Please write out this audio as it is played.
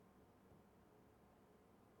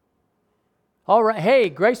All right.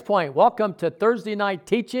 Hey, Grace Point, welcome to Thursday night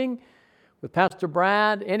teaching with Pastor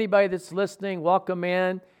Brad. Anybody that's listening, welcome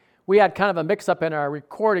in. We had kind of a mix-up in our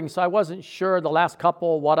recording, so I wasn't sure the last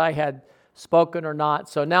couple what I had spoken or not.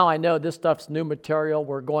 So now I know this stuff's new material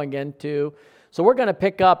we're going into. So we're going to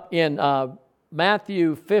pick up in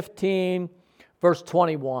Matthew 15, verse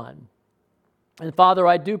 21. And Father,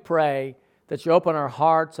 I do pray that you open our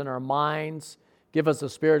hearts and our minds, give us a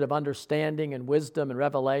spirit of understanding and wisdom and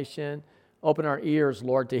revelation. Open our ears,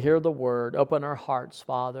 Lord, to hear the word. Open our hearts,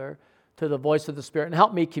 Father, to the voice of the Spirit. And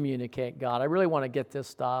help me communicate, God. I really want to get this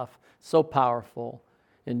stuff so powerful.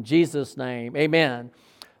 In Jesus' name, amen.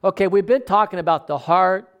 Okay, we've been talking about the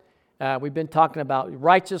heart. We've been talking about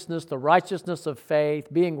righteousness, the righteousness of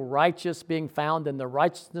faith, being righteous, being found in the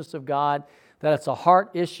righteousness of God, that it's a heart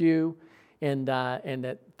issue, and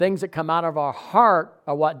that things that come out of our heart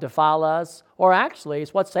are what defile us, or actually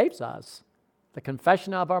it's what saves us. The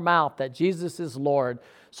confession of our mouth that Jesus is Lord.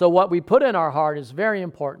 So what we put in our heart is very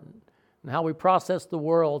important. And how we process the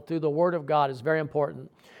world through the Word of God is very important.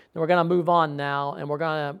 And we're going to move on now, and we're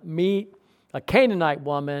going to meet a Canaanite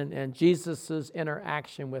woman and Jesus'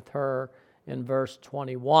 interaction with her in verse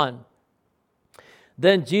 21.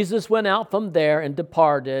 Then Jesus went out from there and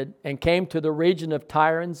departed and came to the region of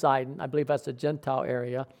Tyre and Sidon. I believe that's a Gentile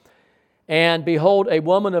area. And behold, a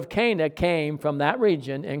woman of Canaan came from that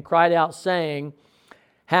region and cried out, saying,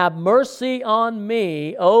 "Have mercy on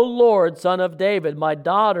me, O Lord, Son of David. My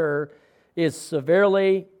daughter is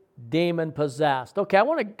severely demon-possessed." Okay, I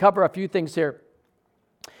want to cover a few things here.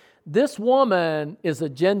 This woman is a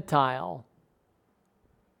Gentile,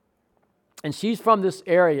 and she's from this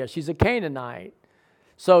area. She's a Canaanite.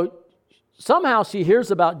 So somehow she hears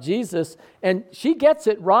about Jesus, and she gets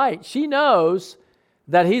it right. She knows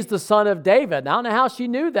that he's the son of David. I don't know how she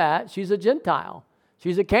knew that. She's a Gentile.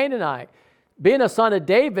 She's a Canaanite. Being a son of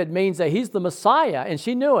David means that he's the Messiah, and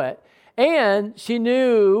she knew it. And she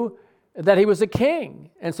knew that he was a king.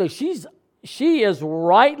 And so she is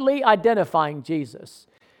rightly identifying Jesus.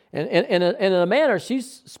 And in a manner,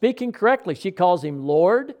 she's speaking correctly. She calls him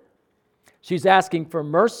Lord. She's asking for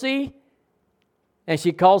mercy. And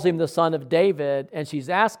she calls him the son of David. And she's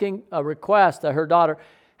asking a request of her daughter.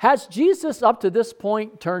 Has Jesus up to this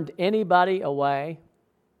point turned anybody away?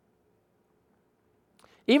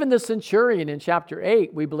 Even the centurion in chapter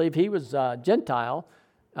 8, we believe he was Gentile.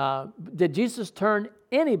 Did Jesus turn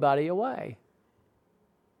anybody away?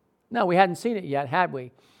 No, we hadn't seen it yet, had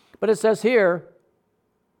we? But it says here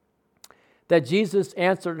that Jesus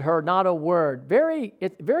answered her not a word.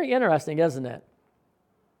 It's very interesting, isn't it?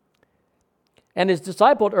 And his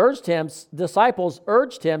disciples urged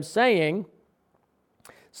him, saying,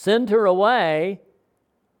 "Send her away,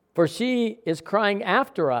 for she is crying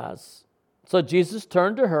after us." So Jesus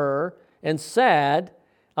turned to her and said,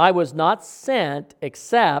 "I was not sent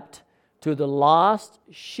except to the lost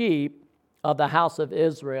sheep of the house of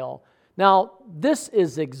Israel." Now, this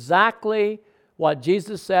is exactly what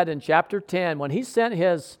Jesus said in chapter 10 when he sent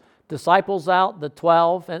his disciples out, the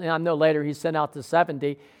 12, and I know later he sent out the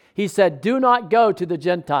 70. He said, "Do not go to the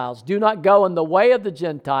Gentiles. Do not go in the way of the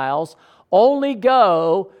Gentiles. Only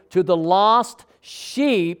go to the lost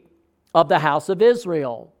sheep of the house of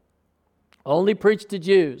Israel." Only preach to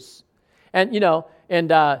Jews. And,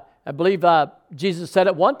 I believe Jesus said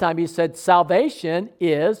at one time, he said, salvation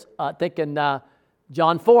is, I think in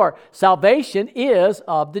John 4, salvation is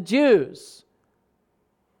of the Jews.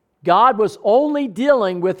 God was only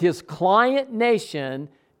dealing with his client nation,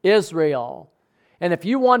 Israel. And if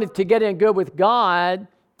you wanted to get in good with God,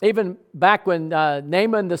 even back when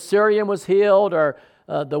Naaman the Syrian was healed, or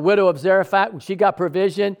the widow of Zarephath, when she got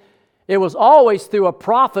provision, it was always through a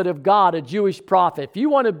prophet of God, a Jewish prophet. If you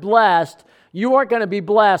wanted blessed, you weren't going to be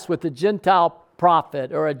blessed with a Gentile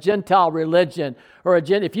prophet or a Gentile religion.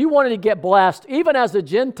 If you wanted to get blessed, even as a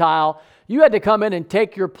Gentile, you had to come in and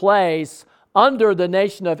take your place under the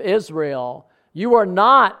nation of Israel. You are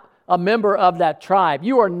not a member of that tribe.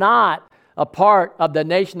 You are not a part of the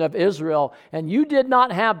nation of Israel, and you did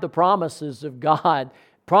not have the promises of God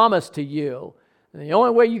promised to you. And the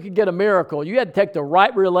only way you could get a miracle, you had to take the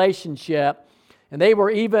right relationship, and they were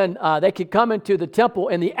even, they could come into the temple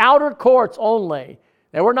in the outer courts only.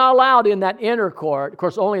 They were not allowed in that inner court. Of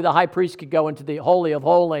course, only the high priest could go into the Holy of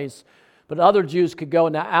Holies, but other Jews could go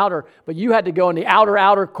in the outer, but you had to go in the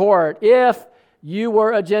outer court if you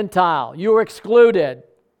were a Gentile. You were excluded.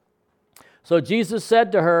 So Jesus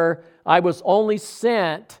said to her, "I was only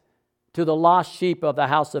sent to the lost sheep of the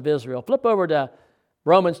house of Israel." Flip over to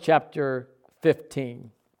Romans chapter 15.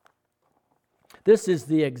 This is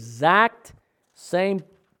the exact same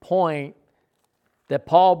point that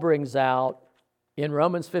Paul brings out in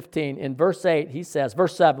Romans 15, in verse 8, he says,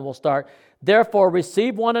 verse 7, we'll start, therefore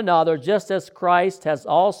receive one another just as Christ has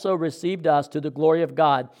also received us to the glory of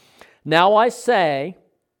God. Now I say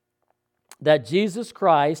that Jesus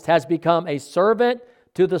Christ has become a servant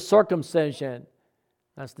to the circumcision.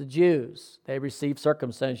 That's the Jews. They receive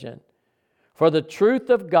circumcision. For the truth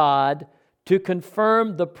of God, to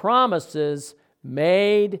confirm the promises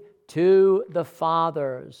made to the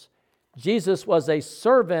fathers. Jesus was a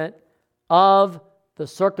servant of the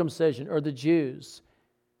circumcision, or the Jews.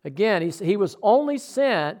 Again, he was only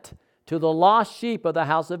sent to the lost sheep of the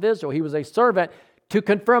house of Israel. He was a servant to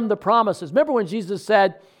confirm the promises. Remember when Jesus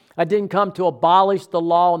said, I didn't come to abolish the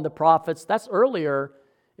law and the prophets? That's earlier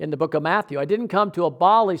in the book of Matthew. I didn't come to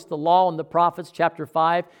abolish the law and the prophets, chapter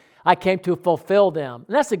 5. I came to fulfill them.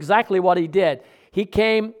 And that's exactly what he did. He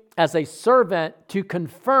came as a servant to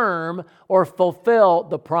confirm or fulfill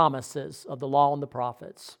the promises of the law and the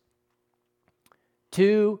prophets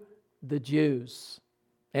to the Jews.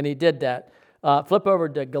 And he did that. Flip over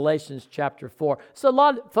to Galatians chapter 4. So a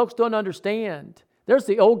lot of folks don't understand. There's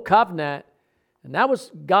the old covenant, and that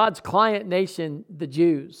was God's client nation, the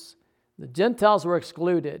Jews. The Gentiles were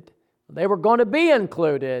excluded. They were going to be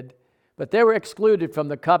included, but they were excluded from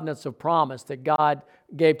the covenants of promise that God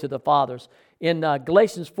gave to the fathers. In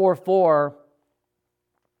Galatians 4:4,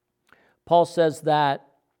 Paul says that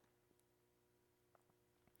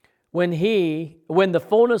when the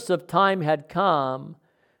fullness of time had come,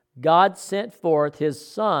 God sent forth his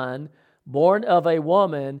Son, born of a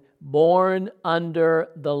woman, born under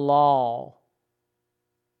the law,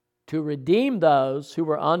 to redeem those who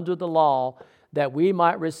were under the law, that we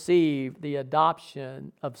might receive the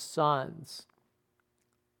adoption of sons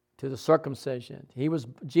to the circumcision.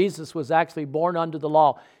 Jesus was actually born under the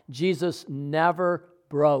law. Jesus never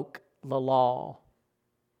broke the law.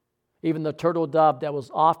 Even the turtle dove that was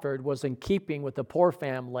offered was in keeping with the poor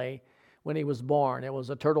family when he was born. It was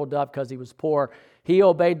a turtle dove because he was poor. He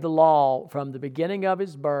obeyed the law from the beginning of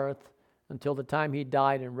his birth until the time he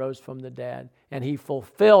died and rose from the dead. And he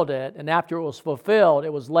fulfilled it. And after it was fulfilled,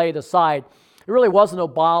 it was laid aside. It really wasn't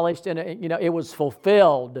abolished, and it was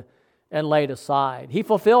fulfilled and laid aside. He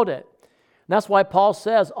fulfilled it. And that's why Paul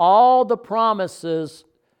says all the promises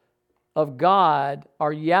of God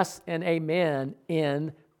are yes and amen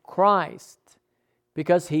in Christ,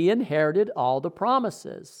 because he inherited all the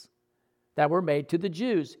promises that were made to the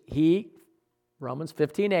Jews. Romans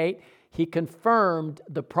 15:8, he confirmed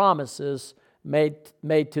the promises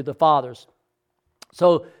made to the fathers.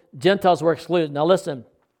 So Gentiles were excluded. Now listen.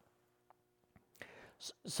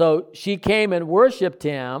 So she came and worshiped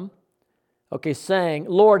him, saying,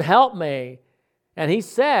 Lord, help me. And he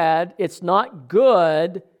said, it's not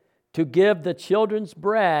good to give the children's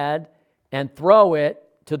bread and throw it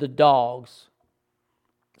to the dogs.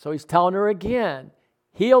 So he's telling her again,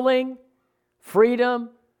 healing, freedom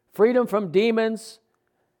from demons,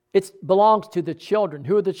 it belongs to the children.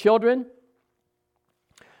 Who are the children?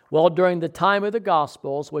 Well, during the time of the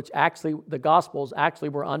Gospels, the Gospels actually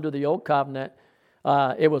were under the Old Covenant,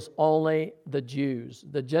 it was only the Jews.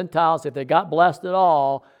 The Gentiles, if they got blessed at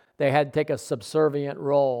all, they had to take a subservient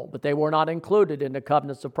role, but they were not included in the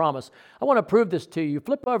covenants of promise. I want to prove this to you.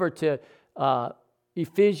 Flip over to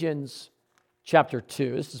Ephesians chapter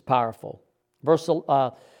 2. This is powerful. Verse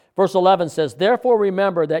 11 says, therefore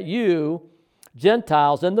remember that you,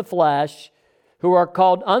 Gentiles in the flesh, who are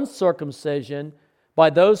called uncircumcision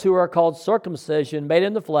by those who are called circumcision, made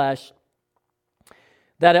in the flesh,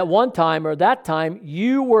 that at one time or that time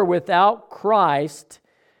you were without Christ,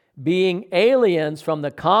 being aliens from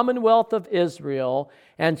the commonwealth of Israel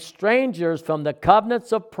and strangers from the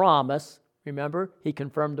covenants of promise. Remember, he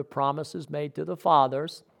confirmed the promises made to the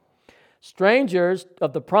fathers. Strangers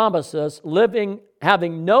of the promises,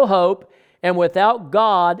 having no hope and without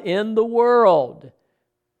God in the world.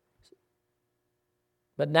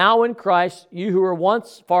 But now in Christ, you who were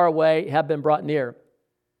once far away have been brought near.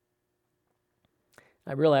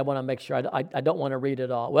 I want to make sure, I don't want to read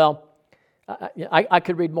it all. Well, I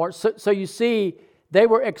could read more. So you see, they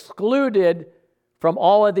were excluded from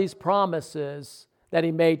all of these promises that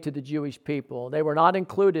he made to the Jewish people. They were not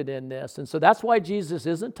included in this. And so that's why Jesus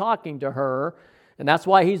isn't talking to her, and that's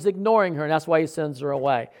why he's ignoring her, and that's why he sends her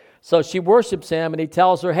away. So she worships him, and he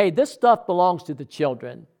tells her, hey, this stuff belongs to the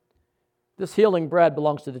children. This healing bread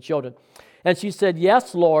belongs to the children. And she said,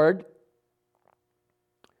 yes, Lord,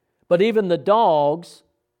 but even the dogs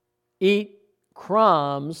eat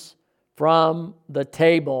crumbs from the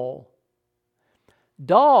table.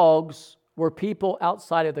 Dogs were people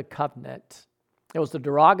outside of the covenant. It was the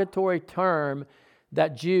derogatory term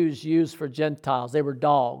that Jews used for Gentiles. They were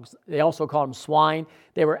dogs. They also called them swine.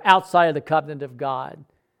 They were outside of the covenant of God.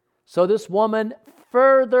 So this woman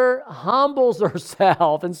further humbles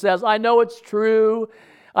herself and says, I know it's true.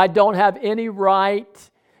 I don't have any right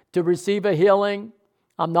to receive a healing.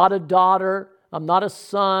 I'm not a daughter. I'm not a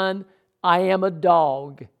son. I am a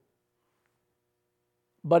dog.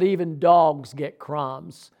 But even dogs get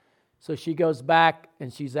crumbs. So she goes back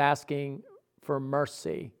and she's asking for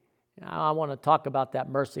mercy. Now, I want to talk about that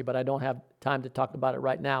mercy, but I don't have time to talk about it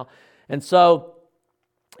right now. And so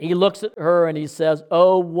he looks at her and he says,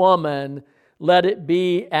 "O woman, let it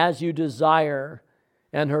be as you desire."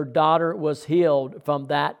 And her daughter was healed from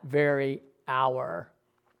that very hour.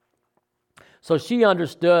 So she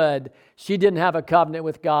understood she didn't have a covenant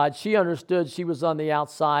with God. She understood she was on the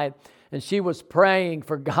outside, and she was praying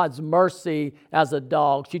for God's mercy as a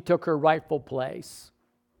dog. She took her rightful place.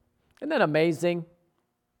 Isn't that amazing?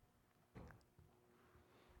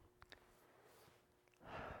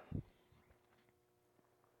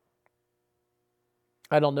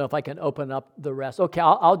 I don't know if I can open up the rest. Okay,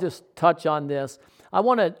 I'll just touch on this. I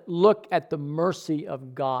want to look at the mercy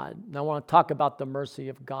of God. And I want to talk about the mercy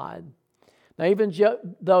of God. Now, even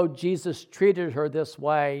though Jesus treated her this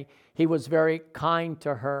way, he was very kind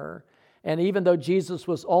to her. And even though Jesus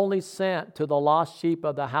was only sent to the lost sheep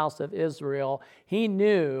of the house of Israel, he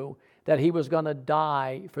knew that he was going to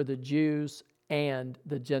die for the Jews and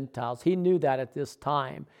the Gentiles. He knew that at this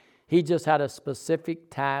time. He just had a specific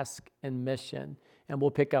task and mission. And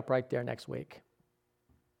we'll pick up right there next week.